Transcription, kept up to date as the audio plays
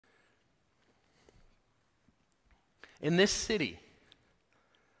In this city,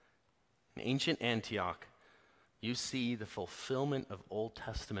 in ancient Antioch, you see the fulfillment of Old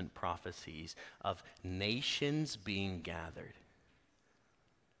Testament prophecies of nations being gathered.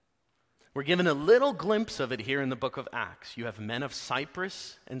 We're given a little glimpse of it here in the book of Acts. You have men of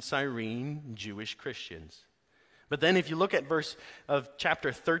Cyprus and Cyrene, Jewish Christians. But then if you look at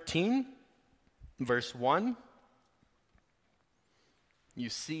chapter 13, verse 1, you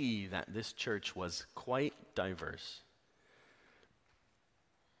see that this church was quite diverse.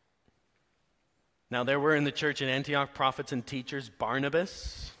 Now there were in the church in Antioch prophets and teachers,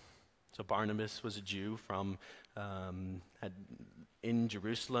 Barnabas. So Barnabas was a Jew in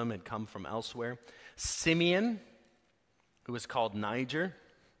Jerusalem, had come from elsewhere. Simeon, who was called Niger,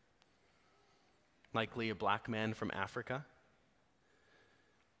 likely a black man from Africa.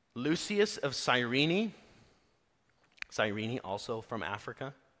 Lucius of Cyrene also from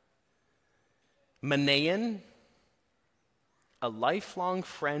Africa. Manaen, a lifelong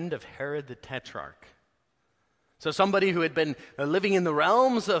friend of Herod the Tetrarch. So somebody who had been living in the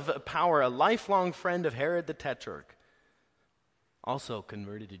realms of power, a lifelong friend of Herod the Tetrarch, also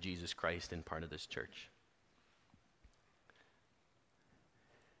converted to Jesus Christ and part of this church.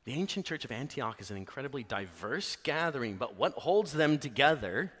 The ancient church of Antioch is an incredibly diverse gathering, but what holds them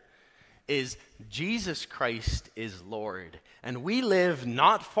together is Jesus Christ is Lord. And we live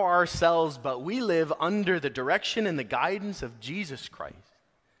not for ourselves, but we live under the direction and the guidance of Jesus Christ.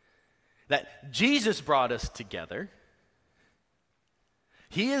 That Jesus brought us together.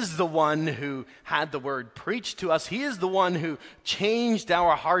 He is the one who had the word preached to us. He is the one who changed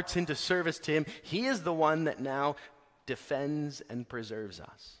our hearts into service to him. He is the one that now defends and preserves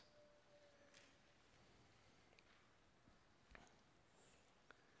us.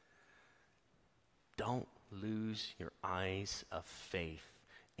 Don't lose your eyes of faith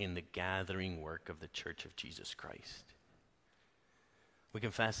in the gathering work of the Church of Jesus Christ. We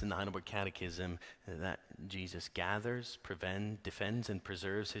confess in the Heidelberg Catechism that Jesus gathers, defends, and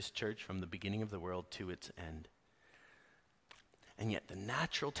preserves his church from the beginning of the world to its end. And yet the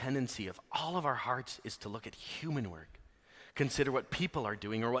natural tendency of all of our hearts is to look at human work, consider what people are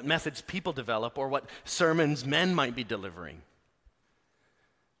doing or what methods people develop or what sermons men might be delivering,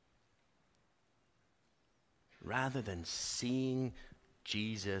 rather than seeing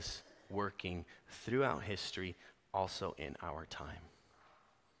Jesus working throughout history, also in our time.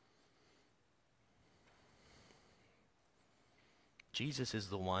 Jesus is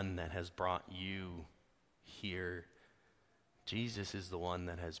the one that has brought you here. Jesus is the one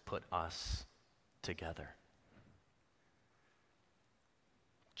that has put us together.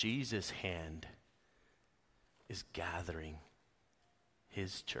 Jesus' hand is gathering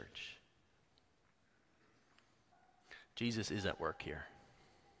his church. Jesus is at work here.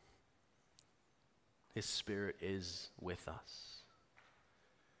 His Spirit is with us.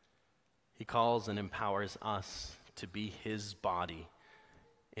 He calls and empowers us to be his body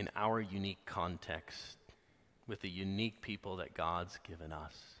in our unique context with the unique people that God's given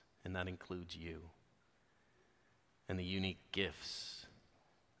us, and that includes you, and the unique gifts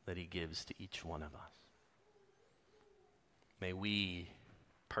that he gives to each one of us. May we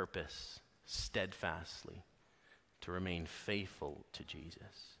purpose steadfastly to remain faithful to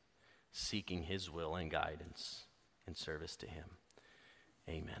Jesus, seeking his will and guidance in service to him.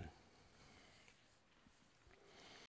 Amen.